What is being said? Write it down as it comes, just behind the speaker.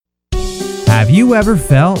Have you ever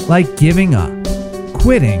felt like giving up,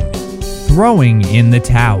 quitting, throwing in the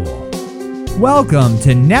towel? Welcome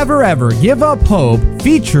to Never Ever Give Up Hope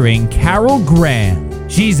featuring Carol Graham.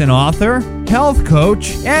 She's an author, health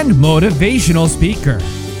coach, and motivational speaker.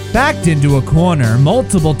 Backed into a corner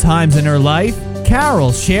multiple times in her life,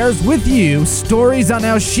 Carol shares with you stories on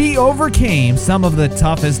how she overcame some of the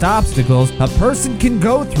toughest obstacles a person can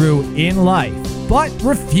go through in life, but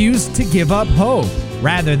refused to give up hope.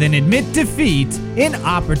 Rather than admit defeat, an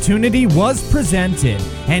opportunity was presented,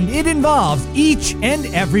 and it involves each and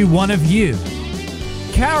every one of you.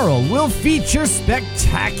 Carol will feature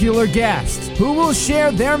spectacular guests who will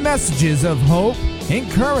share their messages of hope,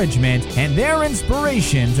 encouragement, and their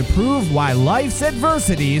inspiration to prove why life's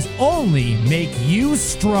adversities only make you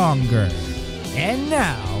stronger. And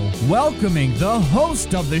now, welcoming the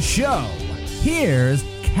host of the show, here's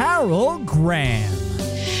Carol Graham.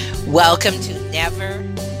 Welcome to Never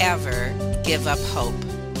Ever Give Up Hope.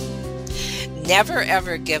 Never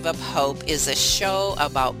Ever Give Up Hope is a show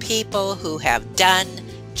about people who have done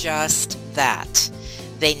just that.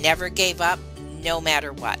 They never gave up, no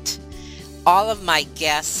matter what. All of my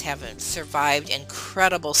guests have survived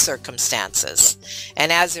incredible circumstances,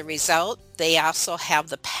 and as a result, they also have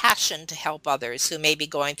the passion to help others who may be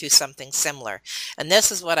going through something similar. And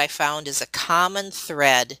this is what I found is a common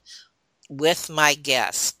thread with my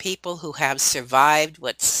guests. People who have survived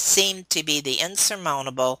what seemed to be the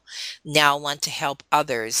insurmountable now want to help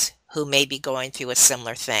others who may be going through a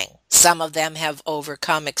similar thing. Some of them have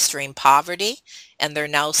overcome extreme poverty, and they're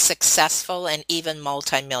now successful and even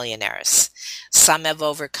multimillionaires. Some have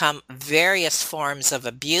overcome various forms of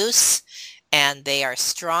abuse, and they are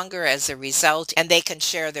stronger as a result, and they can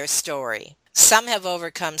share their story. Some have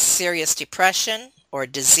overcome serious depression or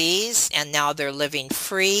disease, and now they're living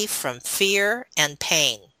free from fear and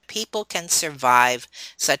pain. People can survive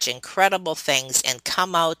such incredible things and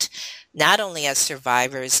come out not only as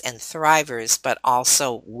survivors and thrivers, but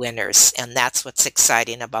also winners. And that's what's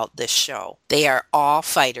exciting about this show. They are all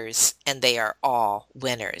fighters and they are all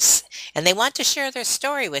winners. And they want to share their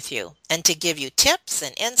story with you and to give you tips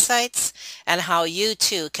and insights on how you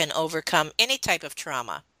too can overcome any type of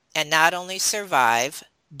trauma and not only survive,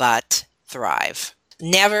 but thrive.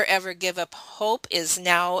 Never Ever Give Up Hope is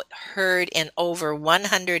now heard in over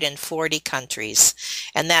 140 countries,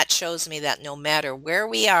 and that shows me that no matter where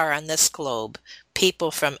we are on this globe, people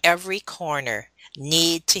from every corner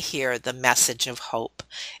need to hear the message of hope,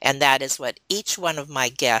 and that is what each one of my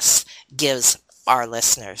guests gives our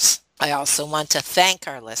listeners. I also want to thank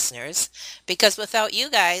our listeners, because without you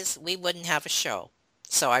guys, we wouldn't have a show.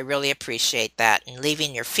 So I really appreciate that, and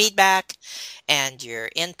leaving your feedback and your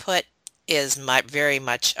input is very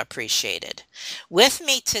much appreciated. With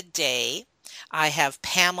me today, I have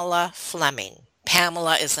Pamela Fleming.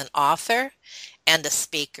 Pamela is an author and a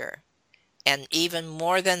speaker. And even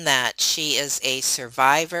more than that, she is a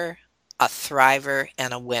survivor, a thriver,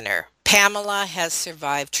 and a winner. Pamela has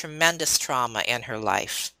survived tremendous trauma in her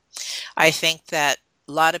life. I think that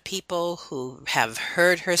a lot of people who have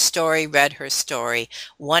heard her story, read her story,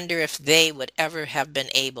 wonder if they would ever have been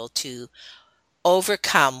able to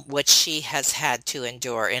overcome what she has had to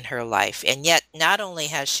endure in her life. And yet, not only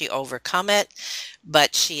has she overcome it,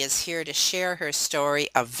 but she is here to share her story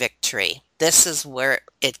of victory. This is where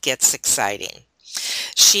it gets exciting.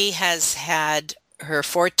 She has had her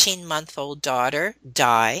 14-month-old daughter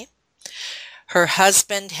die. Her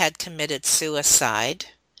husband had committed suicide,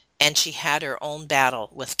 and she had her own battle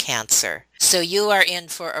with cancer. So you are in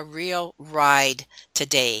for a real ride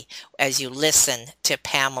today as you listen to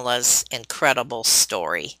Pamela's incredible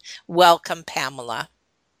story. Welcome, Pamela.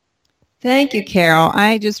 Thank you, Carol.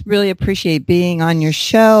 I just really appreciate being on your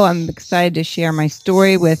show. I'm excited to share my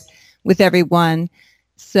story with everyone.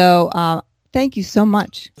 So thank you so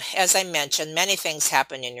much. As I mentioned, many things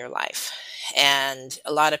happen in your life, and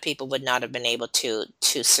a lot of people would not have been able to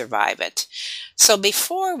survive it. So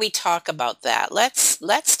before we talk about that,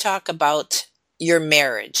 let's talk about your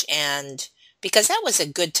marriage, and because that was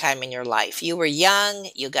a good time in your life. You were young,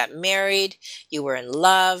 you got married, you were in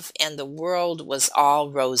love, and the world was all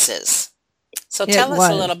roses. So tell us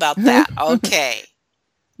a little about that. Okay.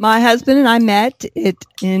 My husband and I met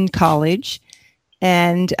in college,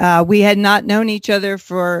 and we had not known each other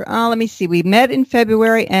for, we met in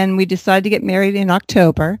February, and we decided to get married in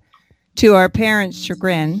October, to our parents'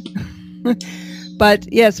 chagrin.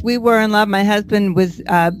 But yes, we were in love. My husband was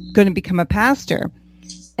going to become a pastor,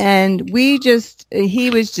 and he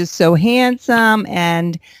was just so handsome,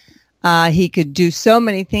 and he could do so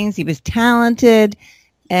many things. He was talented.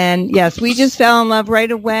 And yes, we just fell in love right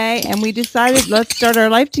away, and we decided let's start our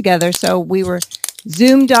life together. So we were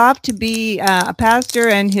zoomed off to be a pastor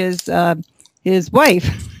and his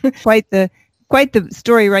wife. quite the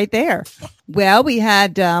story right there. Well, we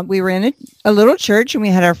were in a little church, and we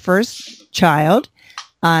had our first child.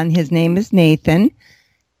 His name is Nathan,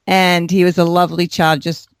 and he was a lovely child,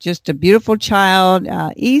 just a beautiful child,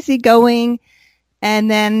 easygoing.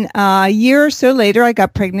 And then a year or so later, I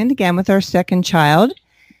got pregnant again with our second child.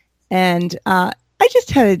 And I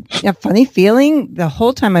just had a funny feeling the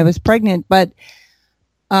whole time I was pregnant. But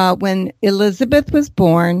when Elizabeth was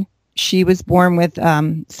born, she was born with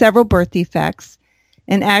several birth defects.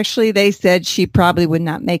 And actually, they said she probably would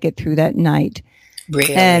not make it through that night.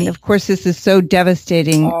 Really? And of course, this is so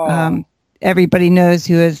devastating. Everybody knows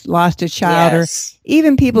who has lost a child, Yes. or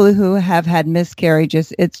even people who have had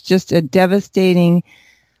miscarriages. It's just a devastating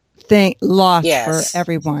loss Yes. for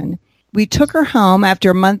everyone. We took her home after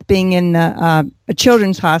a month being in a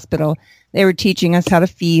children's hospital. They were teaching us how to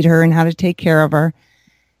feed her and how to take care of her.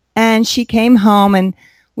 And she came home, and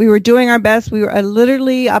we were doing our best. We were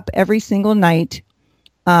literally up every single night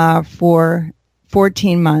for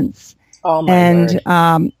 14 months. Oh, my And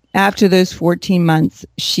word. after those 14 months,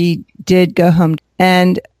 she did go home.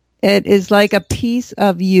 And it is like a piece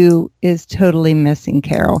of you is totally missing,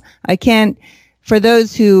 Carol. I can't, for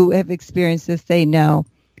those who have experienced this, they know.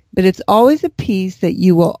 But it's always a piece that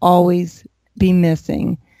you will always be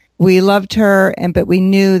missing. We loved her, but we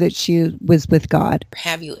knew that she was with God.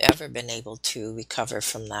 Have you ever been able to recover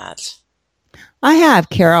from that? I have,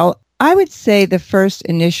 Carol. I would say the first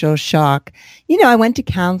initial shock, I went to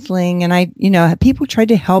counseling, and people tried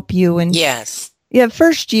to help you. And Yes. yeah,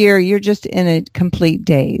 first year, you're just in a complete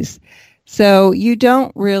daze. So you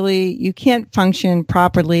can't function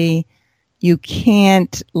properly. You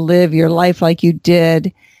can't live your life like you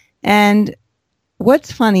did. And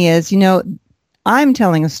what's funny is, I'm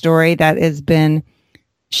telling a story that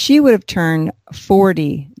she would have turned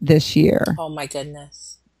 40 this year. Oh, my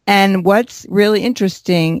goodness. And what's really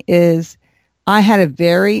interesting is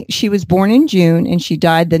she was born in June and she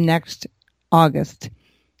died the next August.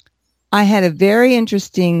 I had a very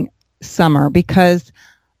interesting summer because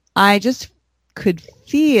I just could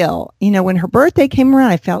feel, when her birthday came around,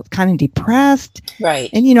 I felt kind of depressed. Right.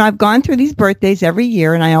 And, I've gone through these birthdays every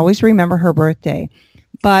year and I always remember her birthday.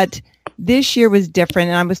 But this year was different.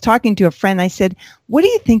 And I was talking to a friend. I said, what do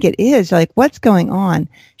you think it is? Like, what's going on?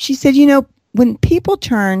 She said, when people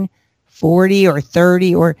turn 40 or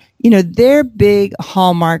 30 or, their big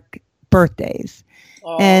hallmark birthdays.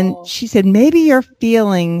 Oh, And she said, maybe you're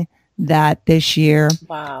feeling that this year.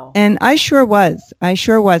 wow. And I sure was. I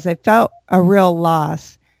felt a real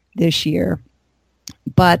loss this year,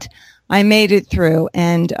 but I made it through.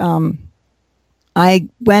 And I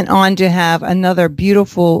went on to have another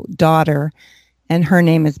beautiful daughter, and her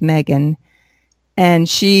name is Megan. And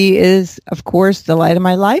she is, of course, the light of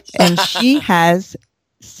my life. And she has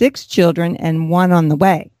 6 children and 1 on the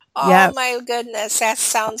way. Oh, Yes. my goodness. That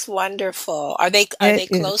sounds wonderful. Are they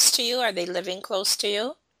It is. close to you? Are they living close to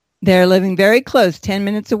you? They're living very close, 10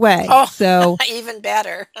 minutes away. Oh. So Even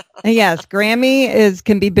better. yes, Grammy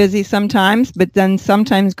can be busy sometimes, but then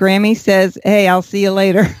sometimes Grammy says, hey, I'll see you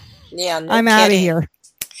later. Yeah, no I'm out of kidding. here.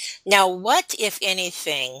 Now, what, if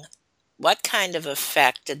anything, what kind of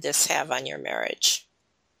effect did this have on your marriage?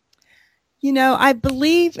 I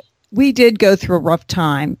believe we did go through a rough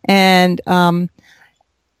time, and I'm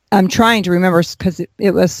trying to remember because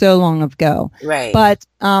it was so long ago. Right. But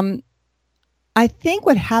I think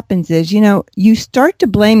what happens is, you start to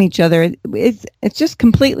blame each other. It's just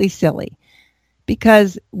completely silly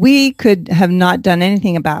because we could have not done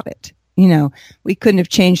anything about it. We couldn't have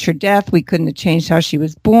changed her death. We couldn't have changed how she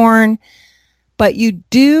was born. But you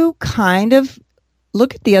do kind of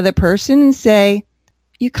look at the other person and say,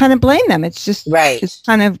 you kind of blame them. It's just, Right. it's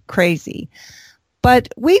kind of crazy.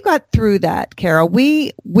 But we got through that, Carol.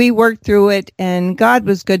 We worked through it, and God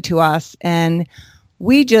was good to us. And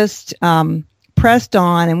we just pressed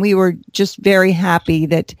on, and we were just very happy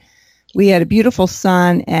that we had a beautiful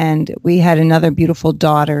son and we had another beautiful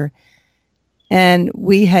daughter. And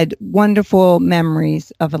we had wonderful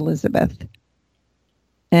memories of Elizabeth.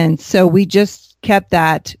 And so we just kept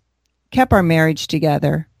our marriage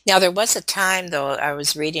together. Now, there was a time, though, I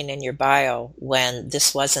was reading in your bio when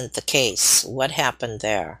this wasn't the case. What happened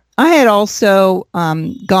there? I had also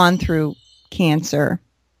gone through cancer.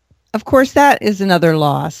 Of course, that is another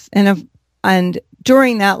loss. And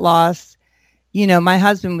during that loss, my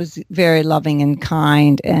husband was very loving and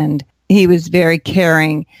kind, and he was very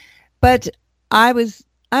caring. But I was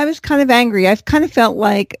kind of angry. I kind of felt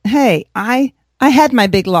like, hey, I had my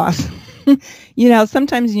big loss.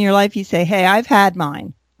 Sometimes in your life you say, hey, I've had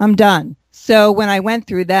mine. I'm done. So when I went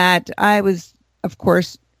through that, I was of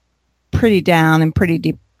course, pretty down and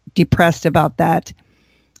pretty depressed about that.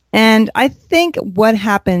 And I think what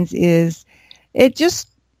happens is it just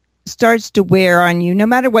starts to wear on you, no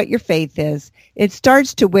matter what your faith is. It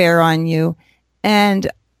starts to wear on you.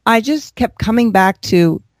 And I just kept coming back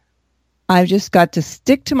to, I've just got to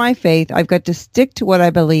stick to my faith. I've got to stick to what I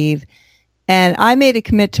believe. And I made a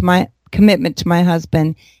commitment to my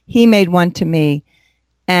husband. He made one to me.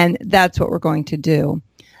 And that's what we're going to do.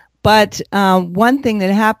 But one thing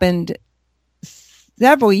that happened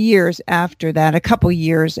several years after that, a couple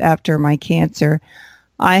years after my cancer,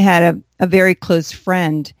 I had a very close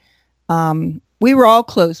friend. We were all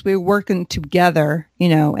close. We were working together,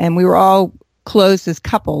 and we were all close as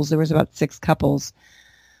couples. There was about 6 couples.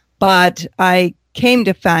 But I came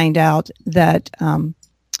to find out that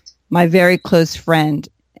my very close friend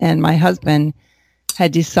and my husband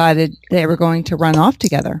had decided they were going to run off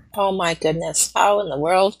together. Oh my goodness. How in the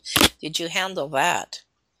world did you handle that?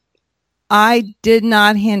 I did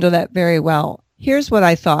not handle that very well. Here's what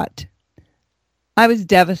I thought. I was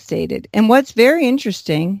devastated. And what's very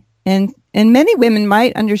interesting, and many women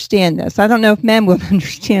might understand this. I don't know if men will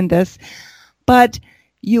understand this, but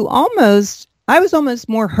I was almost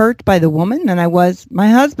more hurt by the woman than I was my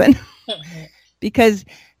husband. Because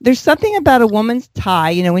there's something about a woman's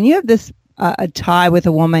tie. When you have this a tie with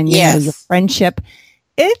a woman, yes, your friendship,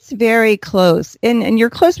 it's very close. And you're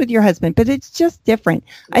close with your husband, but it's just different.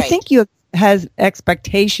 Right. I think you has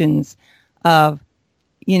expectations of,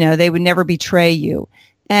 they would never betray you.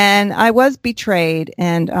 And I was betrayed.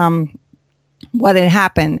 And what had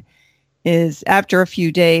happened is after a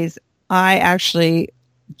few days, I actually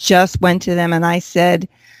just went to them and I said,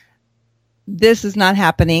 this is not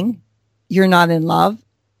happening. You're not in love.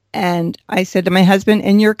 And I said to my husband,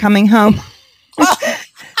 and you're coming home.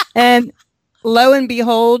 And lo and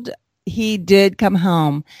behold, he did come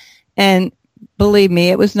home. And believe me,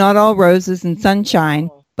 it was not all roses and sunshine,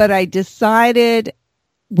 but I decided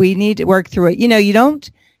we need to work through it. You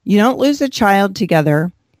don't lose a child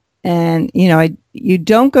together. And, you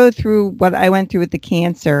don't go through what I went through with the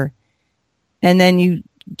cancer and then you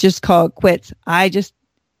just call it quits. I just,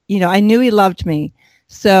 I knew he loved me.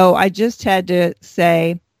 So I just had to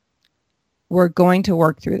say, we're going to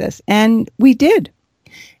work through this. And we did.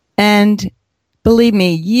 And believe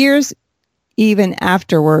me, years even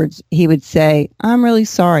afterwards, he would say, I'm really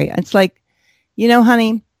sorry. It's like,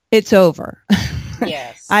 honey, it's over.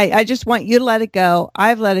 Yes. I just want you to let it go.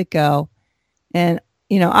 I've let it go. And,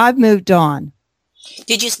 I've moved on.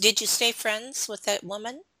 Did you stay friends with that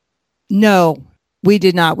woman? No, we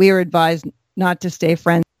did not. We were advised not to stay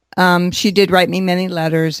friends. She did write me many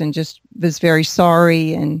letters and just was very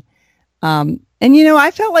sorry. And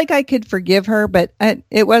I felt like I could forgive her, but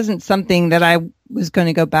it wasn't something that I was going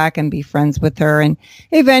to go back and be friends with her. And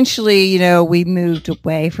eventually, we moved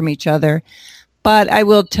away from each other. But I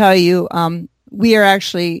will tell you, we are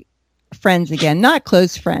actually friends again, not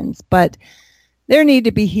close friends, but there need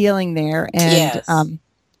to be healing there. And yes.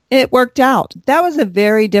 It worked out. That was a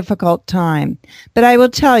very difficult time. But I will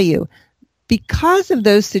tell you, because of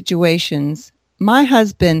those situations, my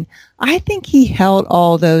husband, I think he held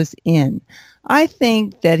all those in. I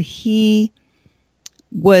think that he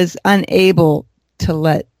was unable to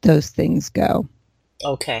let those things go.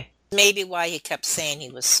 Okay. Maybe why he kept saying he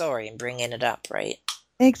was sorry and bringing it up, right?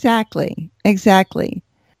 Exactly.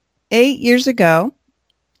 8 years ago,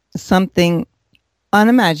 something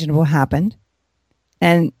unimaginable happened,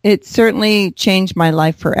 and it certainly changed my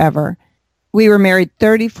life forever. We were married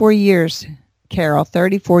 34 years, Carol,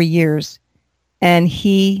 34 years, and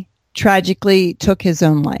he tragically took his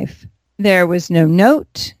own life. There was no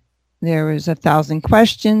note. There was 1,000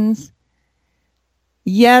 questions.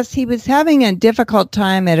 Yes, he was having a difficult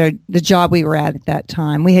time at the job we were at that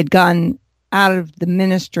time. We had gotten out of the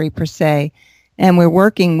ministry per se, and we're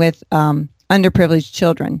working with underprivileged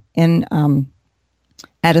children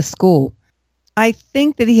at a school. I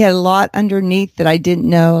think that he had a lot underneath that I didn't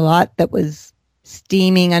know, a lot that was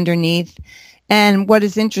steaming underneath. And what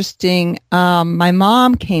is interesting, my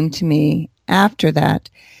mom came to me after that,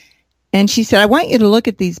 and she said, I want you to look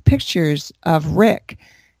at these pictures of Rick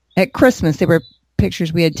at Christmas. They were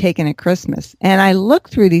pictures we had taken at Christmas. And I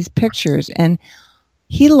looked through these pictures, and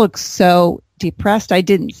he looked so depressed. I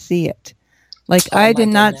didn't see it. I did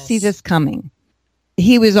not see this coming.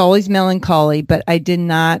 He was always melancholy, but I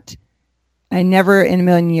never in a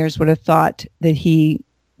million years would have thought that he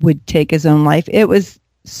would take his own life. It was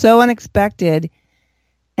so unexpected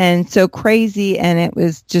and so crazy, and it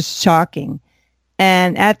was just shocking.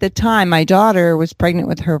 And at the time, my daughter was pregnant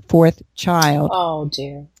with her 4th child. Oh,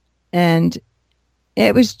 dear. And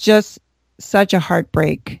it was just such a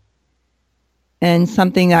heartbreak. and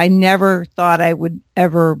something I never thought I would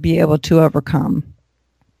ever be able to overcome.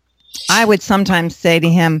 I would sometimes say to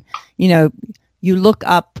him, you look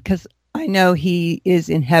up, because I know he is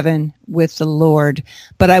in heaven with the Lord,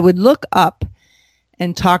 but I would look up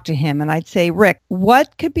and talk to him, and I'd say, Rick,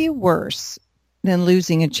 what could be worse than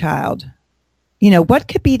losing a child? What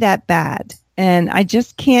could be that bad? And I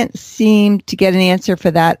just can't seem to get an answer for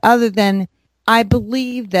that, other than I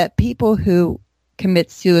believe that people who commit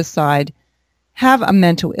suicide have a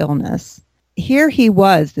mental illness. Here he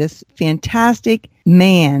was, this fantastic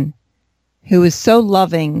man who was so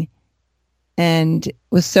loving and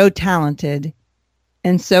was so talented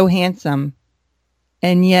and so handsome.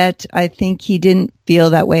 And yet I think he didn't feel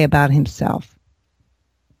that way about himself.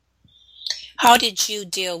 How did you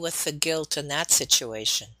deal with the guilt in that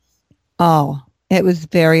situation? Oh, it was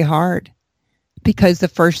very hard, because the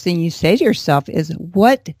first thing you say to yourself is,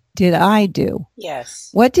 what did I do? Yes.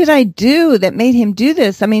 What did I do that made him do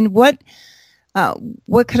this? I mean, what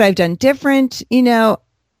could I have done different?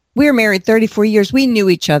 We were married 34 years. We knew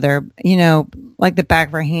each other, like the back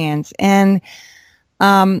of our hands. And,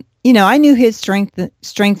 I knew his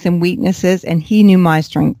strengths and weaknesses, and he knew my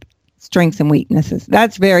strengths and weaknesses.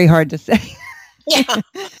 That's very hard to say. Yeah.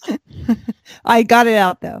 I got it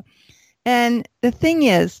out though. And the thing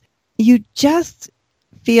is, you just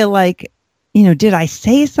feel like, did I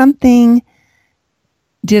say something?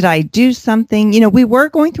 Did I do something? We were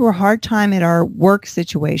going through a hard time at our work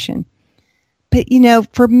situation. But,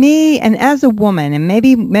 for me, and as a woman, and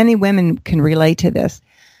maybe many women can relate to this,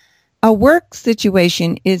 a work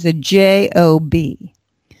situation is a job.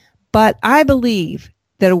 But I believe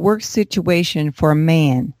that a work situation for a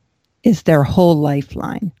man is their whole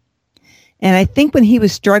lifeline. And I think when he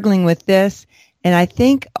was struggling with this, and I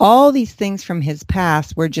think all these things from his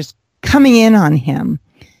past were just coming in on him,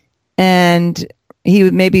 and he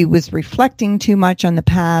maybe was reflecting too much on the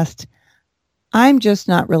past. I'm just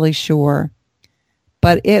not really sure.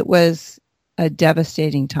 But it was a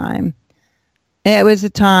devastating time. It was a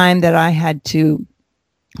time that I had to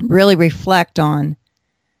really reflect on,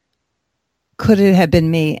 could it have been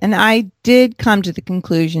me? And I did come to the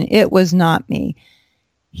conclusion it was not me.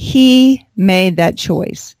 He made that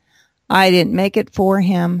choice. I didn't make it for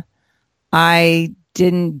him. I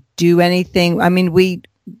didn't do anything. I mean, we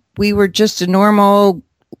were just a normal,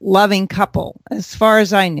 loving couple, as far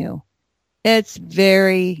as I knew. It's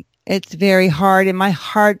very hard, and my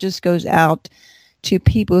heart just goes out to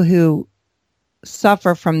people who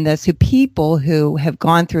suffer from this, people who have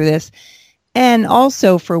gone through this, and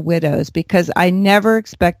also for widows, because I never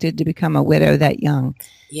expected to become a widow that young.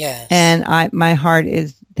 Yes. And my heart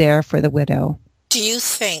is there for the widow. Do you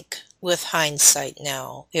think, with hindsight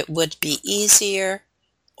now, it would be easier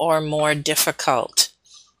or more difficult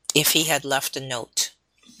if he had left a note?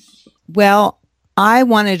 Well, I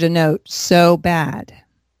wanted a note so bad.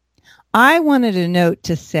 I wanted a note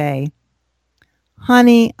to say,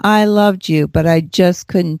 honey, I loved you, but I just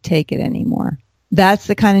couldn't take it anymore. That's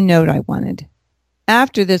the kind of note I wanted.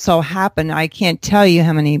 After this all happened, I can't tell you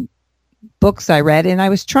how many books I read, and I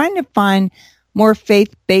was trying to find more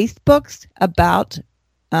faith-based books about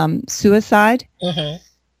suicide. Mm-hmm.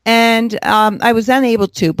 And I was unable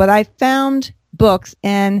to, but I found books,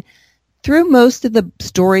 and through most of the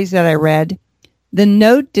stories that I read, the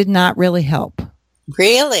note did not really help.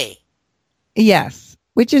 Really? Yes,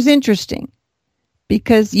 which is interesting,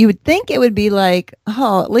 because you would think it would be like,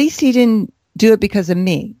 oh, at least he didn't do it because of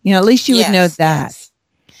me. At least you would know that. Yes.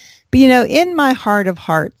 But, in my heart of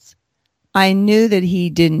hearts, I knew that he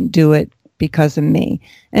didn't do it because of me.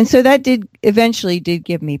 And so that eventually did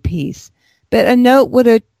give me peace. But a note would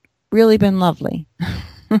have really been lovely.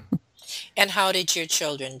 And how did your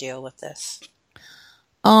children deal with this?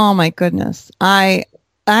 Oh, my goodness. I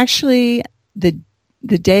actually, the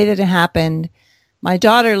day that it happened, my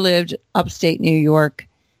daughter lived upstate New York,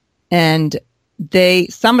 and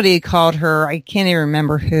somebody called her, I can't even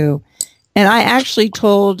remember who, and I actually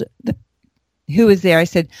told who was there, I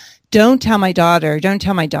said, don't tell my daughter,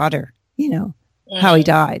 how he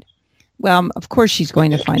died. Well, of course she's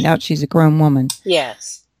going to find out. She's a grown woman.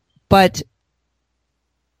 Yes. But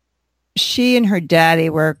she and her daddy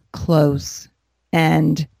were close,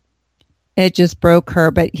 and it just broke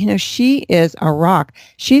her. But, she is a rock.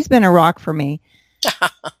 She's been a rock for me.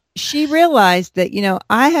 She realized that,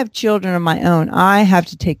 I have children of my own I have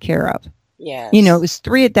to take care of. Yes. It was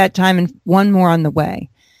 3 at that time and 1 more on the way.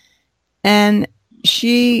 And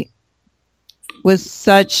she was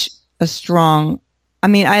such a strong,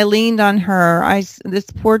 I leaned on her. This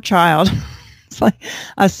poor child, it's like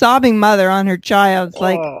a sobbing mother on her child. It's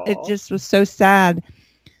like, it just was so sad.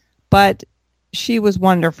 But she was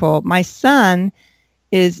wonderful. My son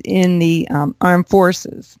is in the armed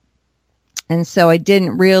forces. And so I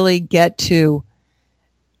didn't really get to,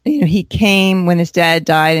 he came when his dad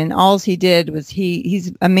died, and all he did was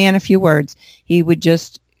he's a man of few words. He would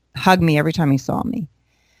just hug me every time he saw me.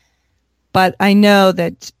 But I know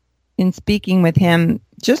that in speaking with him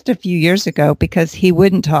just a few years ago, because he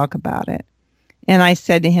wouldn't talk about it, and I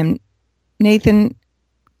said to him, Nathan,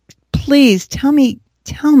 please tell me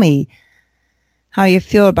how you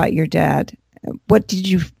feel about your dad. What did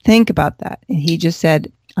you think about that? And he just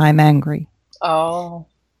said, I'm angry. Oh.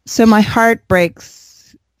 So my heart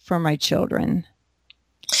breaks for my children.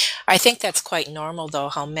 I think that's quite normal, though,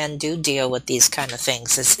 how men do deal with these kind of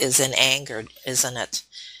things is in anger, isn't it?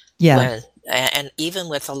 Yeah. And even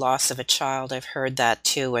with the loss of a child, I've heard that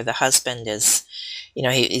too, where the husband is,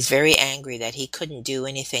 he's very angry that he couldn't do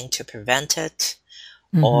anything to prevent it,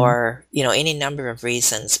 or, any number of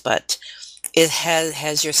reasons. But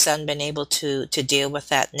has your son been able to deal with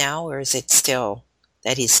that now, or is it still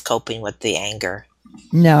that he's coping with the anger?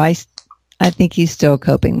 No, I think he's still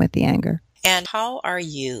coping with the anger. And how are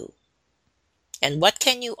you? And what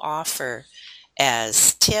can you offer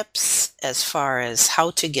as tips as far as how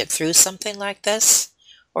to get through something like this,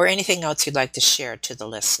 or anything else you'd like to share to the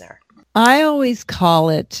listener? I always call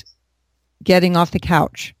it getting off the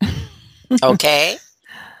couch. Okay.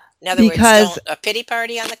 In other words, a pity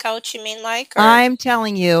party on the couch, you mean, like? Or? I'm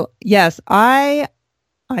telling you, yes, I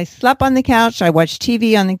slept on the couch. I watched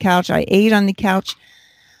TV on the couch. I ate on the couch.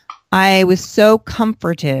 I was so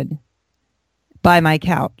comforted by my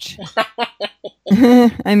couch.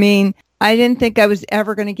 I mean, I didn't think I was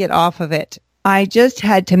ever going to get off of it. I just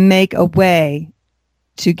had to make a way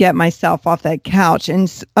to get myself off that couch.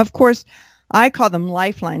 And of course, I call them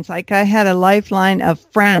lifelines. Like I had a lifeline of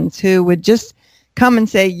friends who would just come and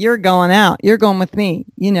say, you're going out. You're going with me,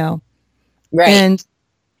 Right. And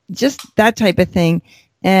just that type of thing.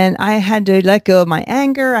 And I had to let go of my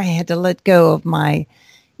anger. I had to let go of my,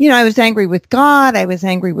 I was angry with God. I was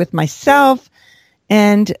angry with myself.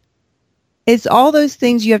 And it's all those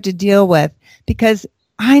things you have to deal with, because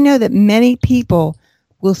I know that many people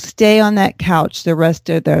will stay on that couch the rest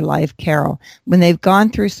of their life, Carol, when they've gone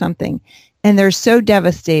through something and they're so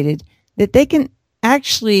devastated that they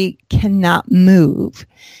cannot move.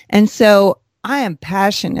 And so I am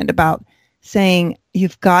passionate about saying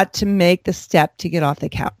you've got to make the step to get off the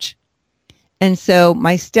couch. And so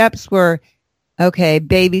my steps were, okay,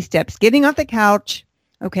 baby steps, getting off the couch.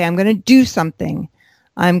 Okay, I'm going to do something.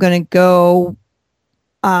 I'm going to go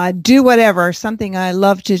do whatever, something I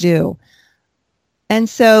love to do. And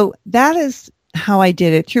so that is how I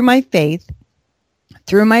did it, through my faith,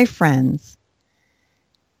 through my friends.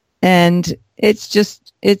 And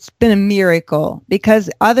it's been a miracle, because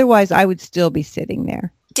otherwise I would still be sitting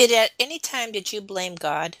there. At any time did you blame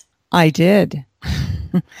God? I did.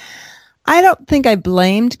 I don't think I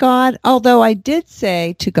blamed God, although I did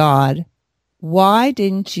say to God, why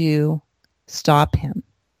didn't you stop him?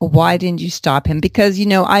 Why didn't you stop him? Because,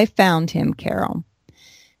 I found him, Carol.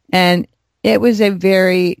 And it was a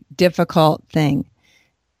very difficult thing.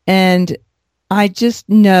 And I just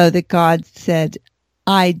know that God said,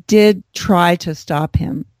 I did try to stop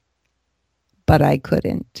him, but I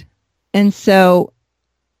couldn't. And so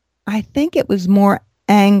I think it was more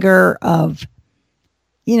anger of,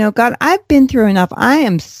 God, I've been through enough. I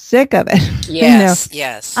am sick of it. Yes,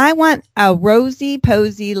 yes. I want a rosy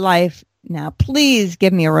posy life now. Please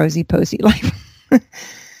give me a rosy posy life.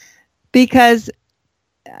 Because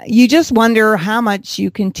you just wonder how much you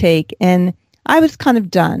can take. And I was kind of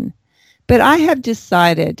done. But I have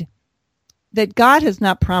decided that God has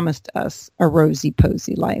not promised us a rosy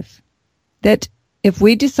posy life. That if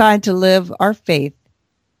we decide to live our faith,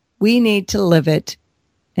 we need to live it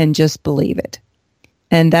and just believe it.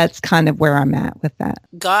 And that's kind of where I'm at with that.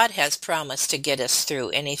 God has promised to get us through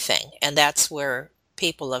anything. And that's where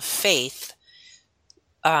people of faith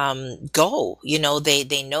go.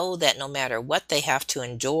 They know that no matter what they have to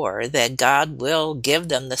endure, that God will give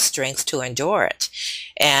them the strength to endure it.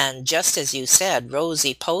 And just as you said,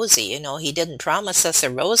 rosy posy, he didn't promise us a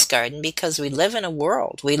rose garden, because we live in a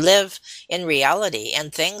world. We live in reality,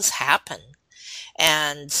 and things happen.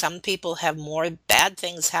 And some people have more bad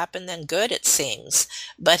things happen than good, it seems.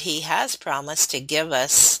 But he has promised to give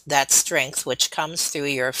us that strength, which comes through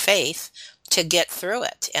your faith, to get through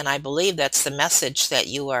it. And I believe that's the message that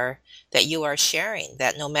you are sharing,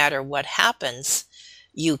 that no matter what happens,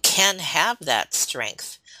 you can have that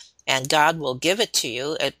strength. And God will give it to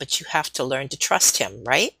you, but you have to learn to trust him,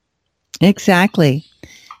 right? Exactly.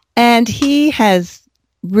 And he has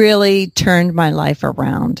really turned my life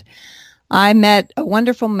around. I met a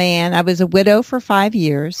wonderful man. I was a widow for 5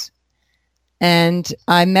 years, and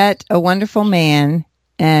I met a wonderful man,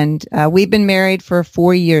 and we've been married for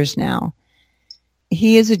 4 years now.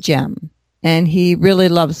 He is a gem, and he really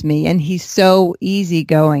loves me, and he's so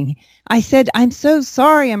easygoing. I said, I'm so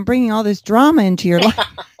sorry I'm bringing all this drama into your life.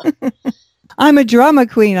 I'm a drama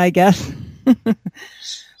queen, I guess.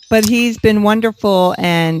 But he's been wonderful,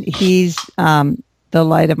 and he's the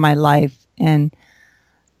light of my life. And,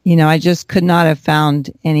 I just could not have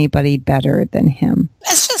found anybody better than him.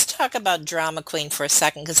 Let's just talk about drama queen for a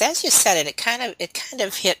second, because as you said it, it kind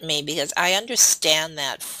of hit me, because I understand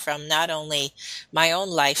that from not only my own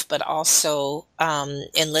life, but also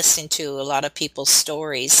in listening to a lot of people's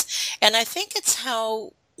stories. And I think it's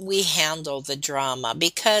how we handle the drama,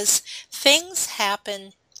 because things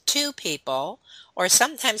happen to people, or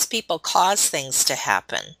sometimes people cause things to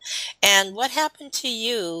happen. And what happened to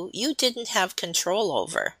you, you didn't have control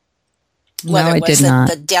over. Whether it was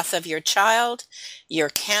the death of your child, your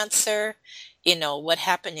cancer, what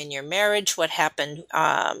happened in your marriage, what happened,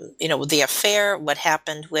 with the affair, what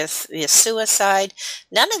happened with your suicide.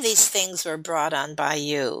 None of these things were brought on by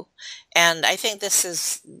you. And I think this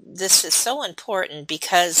is so important,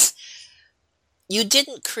 because you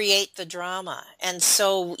didn't create the drama. And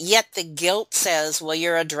so yet the guilt says, well,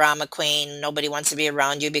 you're a drama queen. Nobody wants to be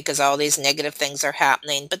around you because all these negative things are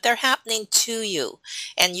happening, but they're happening to you.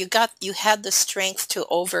 And you had the strength to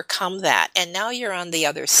overcome that. And now you're on the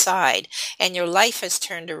other side, and your life has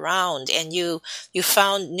turned around, and you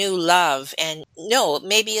found new love. And no, it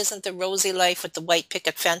maybe isn't the rosy life with the white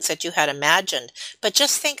picket fence that you had imagined, but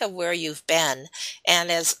just think of where you've been.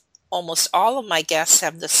 And as almost all of my guests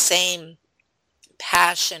have the same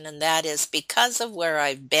passion, and that is, because of where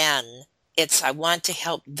I've been, I want to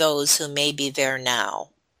help those who may be there now.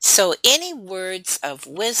 So any words of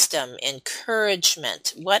wisdom,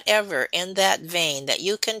 encouragement, whatever in that vein that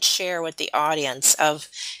you can share with the audience of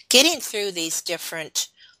getting through these different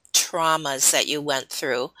traumas that you went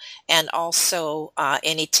through, and also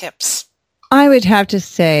any tips? I would have to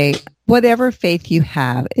say, whatever faith you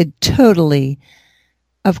have,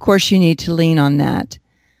 of course you need to lean on that.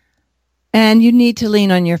 And you need to lean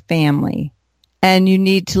on your family, and you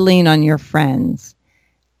need to lean on your friends.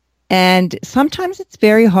 And sometimes it's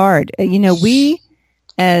very hard. We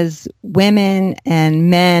as women and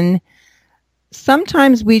men,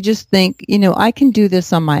 sometimes we just think, I can do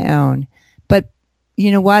this on my own. But you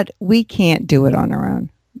know what? We can't do it on our own.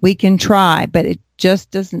 We can try, but it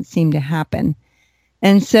just doesn't seem to happen.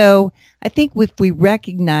 And so I think if we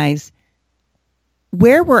recognize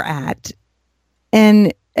where we're at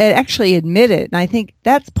and actually admit it. And I think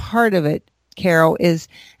that's part of it, Carol, is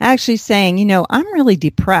actually saying, I'm really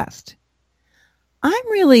depressed. I'm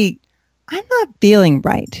not feeling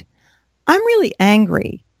right. I'm really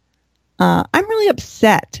angry. I'm really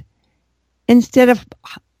upset, instead of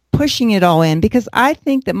pushing it all in, because I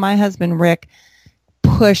think that my husband, Rick,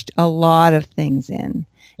 pushed a lot of things in.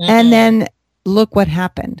 Mm-hmm. And then look what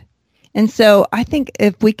happened. And so I think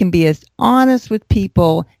if we can be as honest with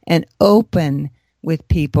people and open with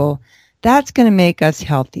people, that's going to make us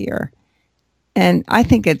healthier. And I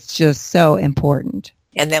think it's just so important.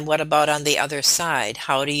 And then what about on the other side?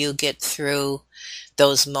 How do you get through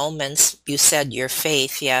those moments? You said your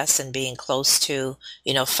faith, yes, and being close to,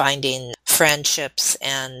 finding friendships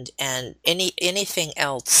and anything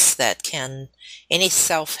else that can, any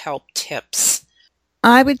self-help tips?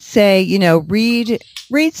 I would say, read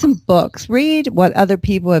some books, read what other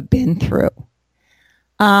people have been through.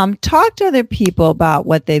 Talk to other people about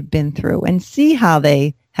what they've been through and see how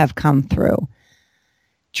they have come through.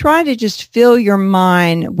 Try to just fill your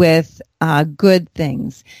mind with good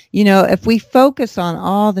things. If we focus on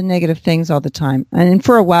all the negative things all the time, and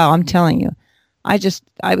for a while, I'm telling you, I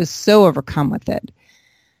was so overcome with it.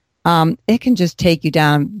 It can just take you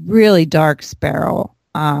down a really dark spiral,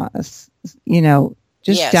 just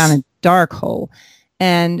yes. Down a dark hole.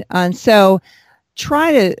 And so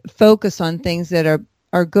try to focus on things that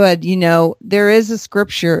are good. There is a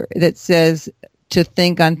scripture that says to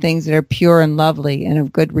think on things that are pure and lovely and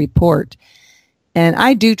of good report. And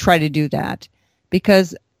I do try to do that,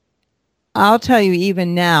 because I'll tell you,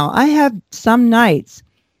 even now, I have some nights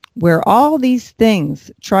where all these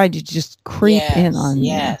things try to just creep in on me.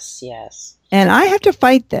 Yes. And I have to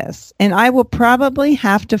fight this, and I will probably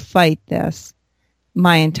have to fight this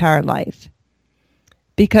my entire life,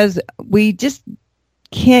 because we just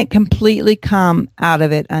can't completely come out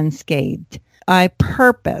of it unscathed. I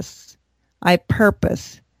purpose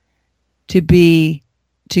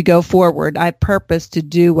to go forward. I purpose to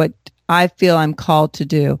do what I feel I'm called to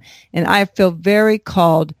do. And I feel very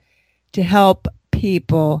called to help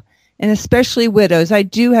people and especially widows. I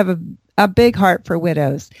do have a big heart for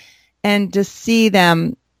widows, and to see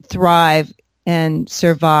them thrive and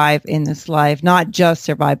survive in this life, not just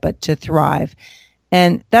survive, but to thrive.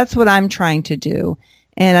 And that's what I'm trying to do.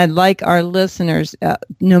 And I'd like our listeners,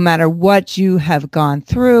 no matter what you have gone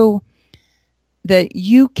through, that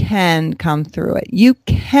you can come through it. You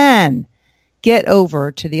can get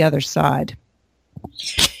over to the other side.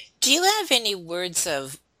 Do you have any words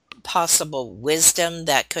of possible wisdom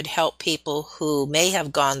that could help people who may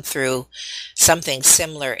have gone through something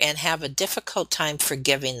similar and have a difficult time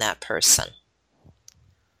forgiving that person?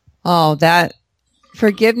 Oh, that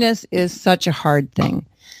forgiveness is such a hard thing.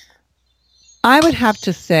 I would have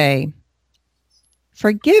to say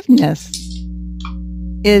forgiveness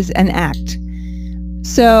is an act.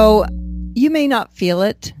 So you may not feel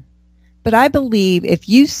it, but I believe if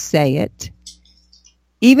you say it,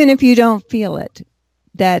 even if you don't feel it,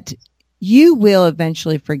 that you will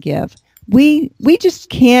eventually forgive. We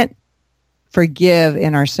just can't forgive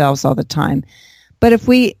in ourselves all the time. But if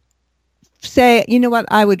we say, you know what,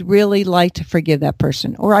 I would really like to forgive that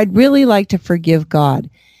person, or I'd really like to forgive God,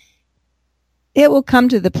 it will come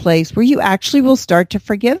to the place where you actually will start to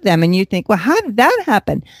forgive them. And you think, well, how did that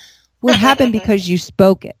happen? Well, it happened because you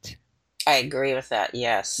spoke it. I agree with that.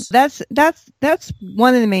 Yes. That's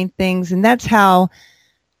one of the main things. And that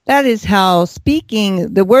is how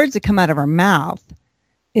speaking, the words that come out of our mouth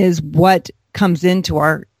is what comes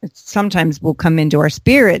into sometimes will come into our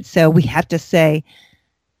spirit. So we have to say,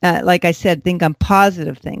 like I said, think on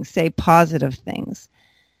positive things, say positive things,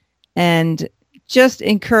 and just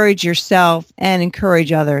encourage yourself and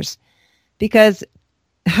encourage others. Because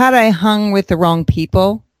had I hung with the wrong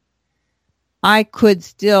people, I could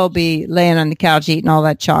still be laying on the couch eating all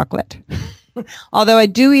that chocolate. Although I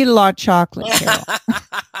do eat a lot of chocolate, Carol.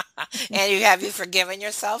 And have you forgiven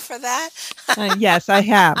yourself for that? Yes, I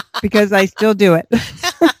have, because I still do it.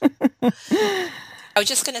 I was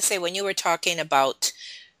just going to say, when you were talking about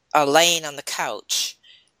laying on the couch,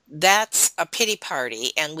 that's a pity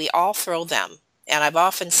party, and we all throw them. And I've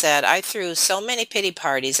often said, I threw so many pity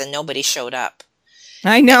parties and nobody showed up.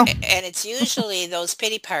 I know. And it's usually those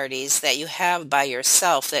pity parties that you have by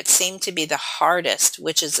yourself that seem to be the hardest,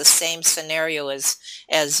 which is the same scenario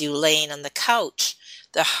as you laying on the couch,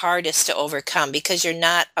 the hardest to overcome, because you're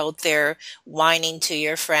not out there whining to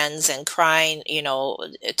your friends and crying,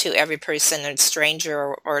 to every person, a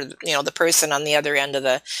stranger or the person on the other end of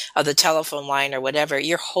the telephone line or whatever.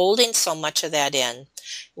 You're holding so much of that in.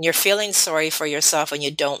 And you're feeling sorry for yourself and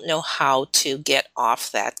you don't know how to get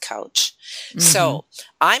off that couch. Mm-hmm. So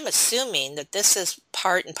I'm assuming that this is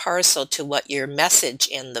part and parcel to what your message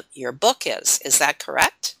in your book is. Is that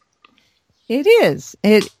correct? It is.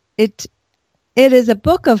 It is a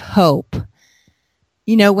book of hope.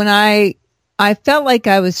 When I felt like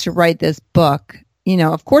I was to write this book,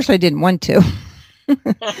 of course I didn't want to,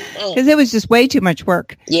 because it was just way too much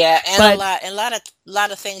work. Yeah, and a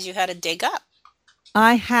lot of things you had to dig up.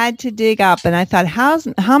 I had to dig up, and I thought, how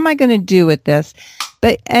am I going to do with this?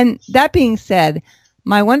 And that being said,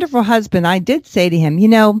 my wonderful husband, I did say to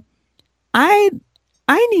him, I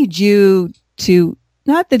need you to,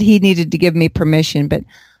 not that he needed to give me permission, but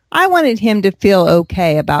I wanted him to feel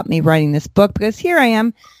okay about me writing this book, because here I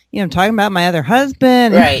am, talking about my other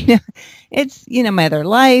husband. Right. And, it's, my other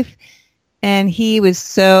life. And he was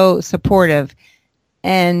so supportive.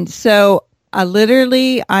 And so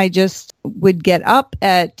I just would get up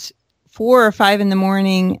at 4 or 5 in the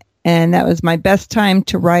morning, and that was my best time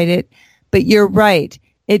to write it. But you're right.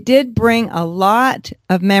 It did bring a lot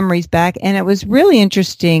of memories back, and it was really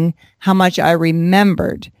interesting how much I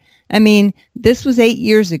remembered. I mean, this was 8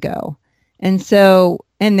 years ago. And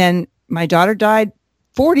then my daughter died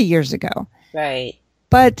 40 years ago. Right.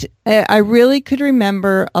 But I really could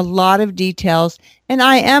remember a lot of details. And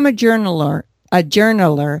I am a journaler.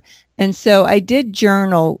 And so I did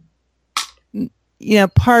journal,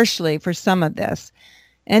 partially for some of this.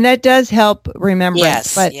 And that does help remembrance.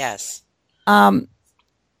 Yes, but, yes. I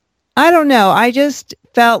don't know. I just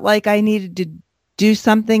felt like I needed to do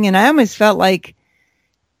something. And I almost felt like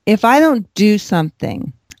if I don't do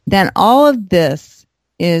something, then all of this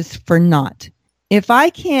is for naught. If I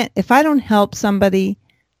don't help somebody,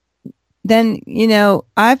 then,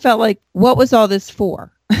 I felt like, what was all this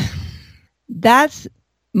for? That's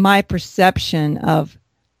my perception of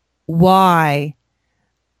why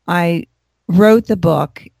I wrote the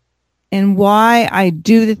book and why I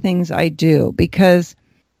do the things I do, because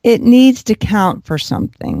it needs to count for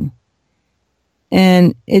something.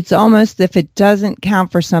 And it's almost, if it doesn't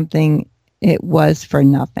count for something, it was for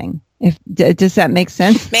nothing. Does that make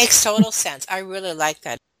sense? Makes total sense. I really like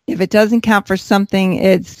that. If it doesn't count for something,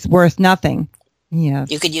 it's worth nothing.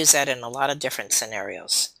 Yes. You could use that in a lot of different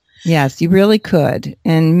scenarios. Yes, you really could.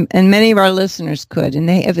 And many of our listeners could. And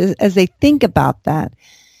as they think about that,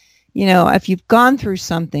 if you've gone through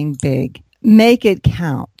something big, make it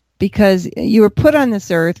count, because you were put on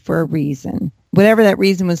this earth for a reason, whatever that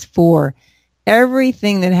reason was for.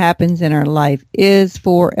 Everything that happens in our life is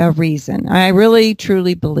for a reason. I really,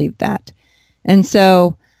 truly believe that. And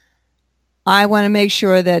so I want to make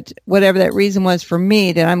sure that whatever that reason was for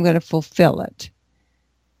me, that I'm going to fulfill it.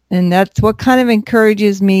 And that's what kind of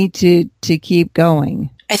encourages me to keep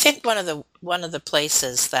going. I think one of the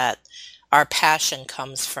places that our passion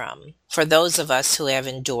comes from, for those of us who have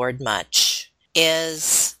endured much,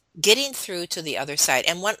 is getting through to the other side.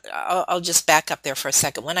 And I'll just back up there for a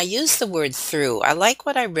second. When I use the word through, I like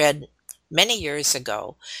what I read many years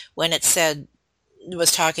ago when it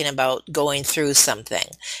was talking about going through something.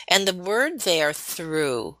 And the word there,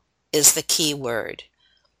 through, is the key word,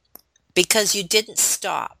 because you didn't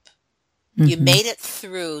stop. You made it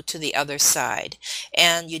through to the other side,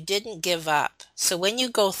 and you didn't give up. So when you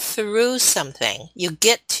go through something, you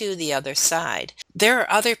get to the other side. There are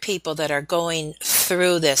other people that are going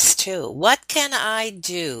through this too. What can I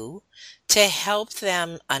do to help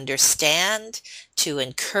them understand, to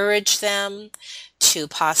encourage them, to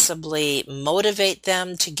possibly motivate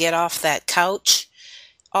them to get off that couch?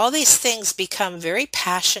 All these things become very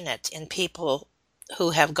passionate in people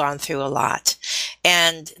who have gone through a lot.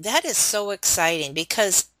 And that is so exciting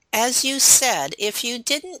because, as you said, if you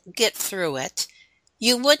didn't get through it,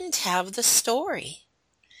 you wouldn't have the story.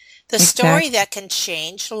 The story that can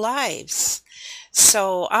change lives.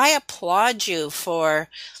 So I applaud you for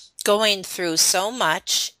going through so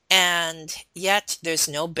much, and yet there's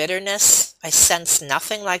no bitterness. I sense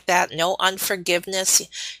nothing like that, no unforgiveness,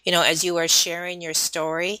 as you are sharing your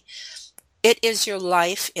story. It is your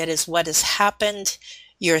life. It is what has happened.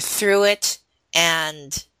 You're through it,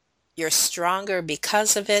 and you're stronger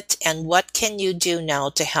because of it. And what can you do now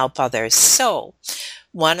to help others? So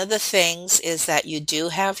one of the things is that you do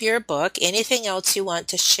have your book. Anything else you want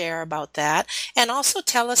to share about that? And also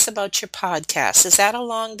tell us about your podcast. Is that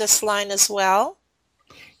along this line as well?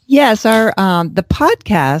 Yes, the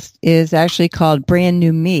podcast is actually called Brand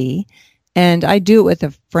New Me, and I do it with a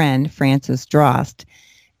friend, Frances Drost.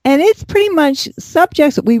 And it's pretty much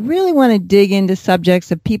subjects that we really want to dig into, subjects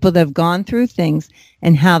of people that have gone through things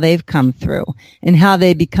and how they've come through and how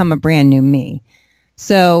they become a brand new me.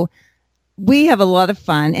 So we have a lot of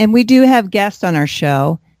fun, and we do have guests on our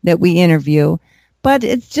show that we interview, but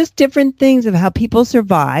it's just different things of how people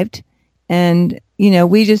survived. And,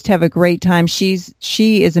 we just have a great time.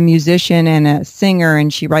 She is a musician and a singer,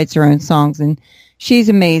 and she writes her own songs, and she's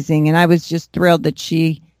amazing. And I was just thrilled that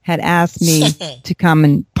she had asked me to come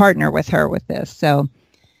and partner with her with this. So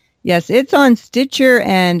yes, it's on Stitcher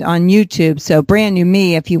and on YouTube. So Brand New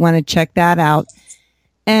Me, if you want to check that out.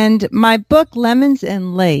 And my book, Lemons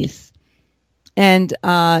and Lace. And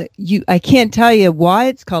I can't tell you why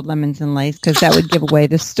it's called Lemons and Lace, because that would give away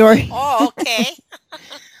the story. Oh, okay.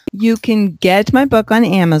 You can get my book on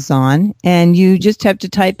Amazon, and you just have to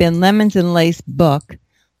type in Lemons and Lace book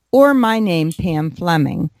or my name, Pam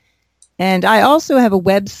Fleming. And I also have a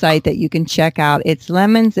website that you can check out. It's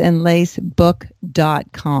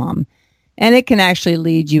lemonsandlacebook.com. And it can actually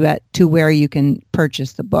lead you to where you can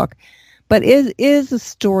purchase the book. But it is a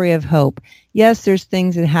story of hope. Yes, there's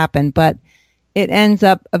things that happen, but it ends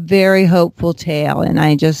up a very hopeful tale. And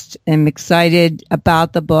I just am excited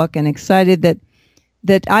about the book, and excited that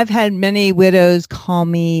I've had many widows call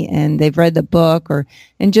me and they've read the book,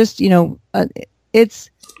 it's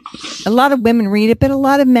a lot of women read it, but a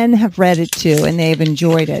lot of men have read it too, and they've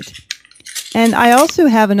enjoyed it. And I also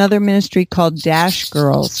have another ministry called Dash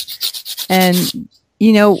Girls. And,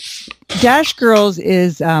 Dash Girls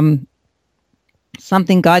is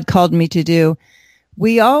something God called me to do.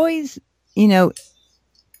 We always,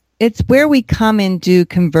 it's where we come and do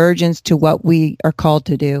convergence to what we are called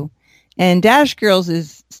to do. And Dash Girls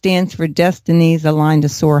stands for Destinies Aligned to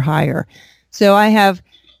Soar Higher. So I have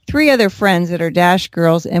 3 other friends that are Dash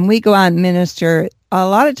Girls, and we go out and minister a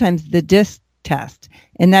lot of times the DISC test,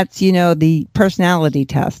 and that's, the personality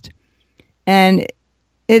test. And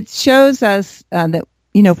it shows us that,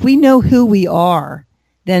 if we know who we are,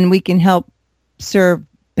 then we can help serve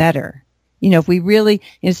better. If we really,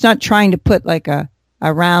 it's not trying to put like a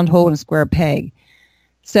round hole in a square peg.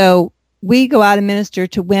 So we go out and minister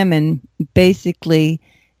to women, basically,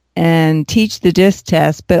 and teach the DISC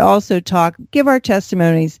test, but also give our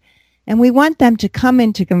testimonies. And we want them to come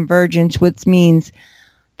into convergence, which means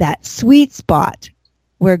that sweet spot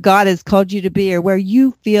where God has called you to be, or where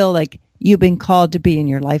you feel like you've been called to be in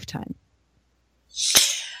your lifetime.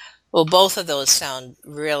 Well, both of those sound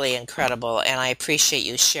really incredible, and I appreciate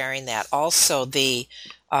you sharing that. Also,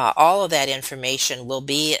 all of that information will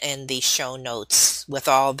be in the show notes with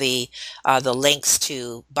all the links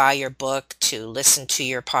to buy your book, to listen to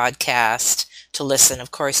your podcast, to listen,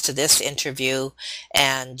 of course, to this interview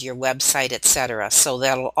and your website, etc. So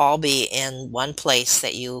that'll all be in one place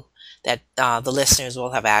that the listeners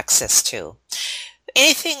will have access to.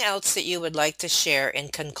 Anything else that you would like to share in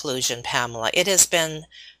conclusion, Pamela? It has been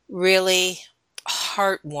really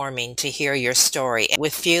heartwarming to hear your story.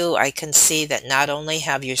 With you, I can see that not only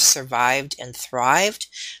have you survived and thrived,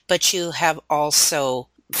 but you have also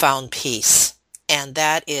found peace. And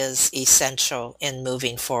that is essential in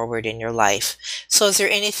moving forward in your life. So is there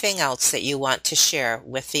anything else that you want to share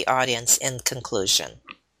with the audience in conclusion?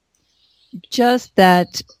 Just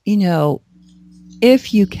that,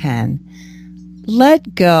 if you can,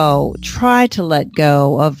 let go, try to let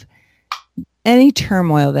go of any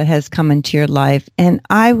turmoil that has come into your life. And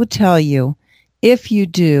I will tell you, if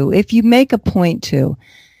you make a point to,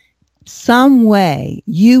 some way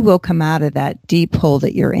you will come out of that deep hole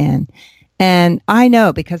that you're in. And I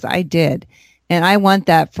know because I did. And I want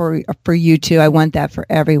that for you too. I want that for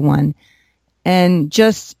everyone. And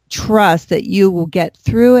just trust that you will get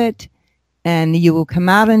through it and you will come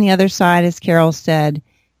out on the other side, as Carol said,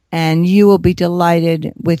 and you will be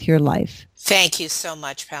delighted with your life. Thank you so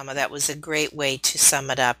much, Pamela. That was a great way to sum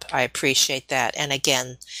it up. I appreciate that. And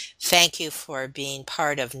again, thank you for being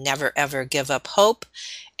part of Never Ever Give Up Hope.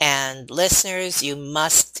 And listeners, you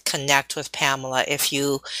must connect with Pamela. If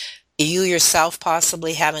you yourself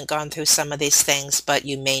possibly haven't gone through some of these things, but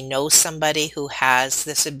you may know somebody who has,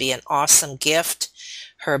 this would be an awesome gift,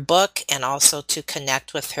 her book, and also to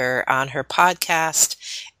connect with her on her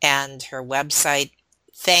podcast and her website.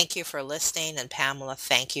 Thank you for listening, and Pamela,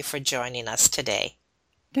 thank you for joining us today.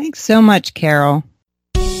 Thanks so much, Carol.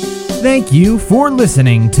 Thank you for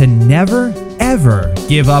listening to Never Ever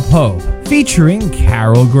Give Up Hope, featuring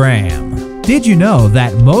Carol Graham. Did you know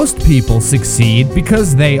that most people succeed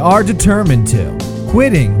because they are determined to?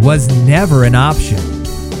 Quitting was never an option.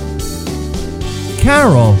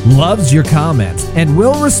 Carol loves your comments and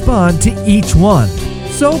will respond to each one.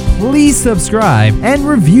 So please subscribe and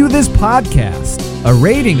review this podcast. A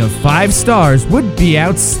rating of 5 stars would be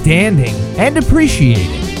outstanding and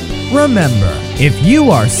appreciated. Remember, if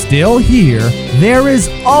you are still here, there is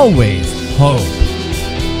always hope.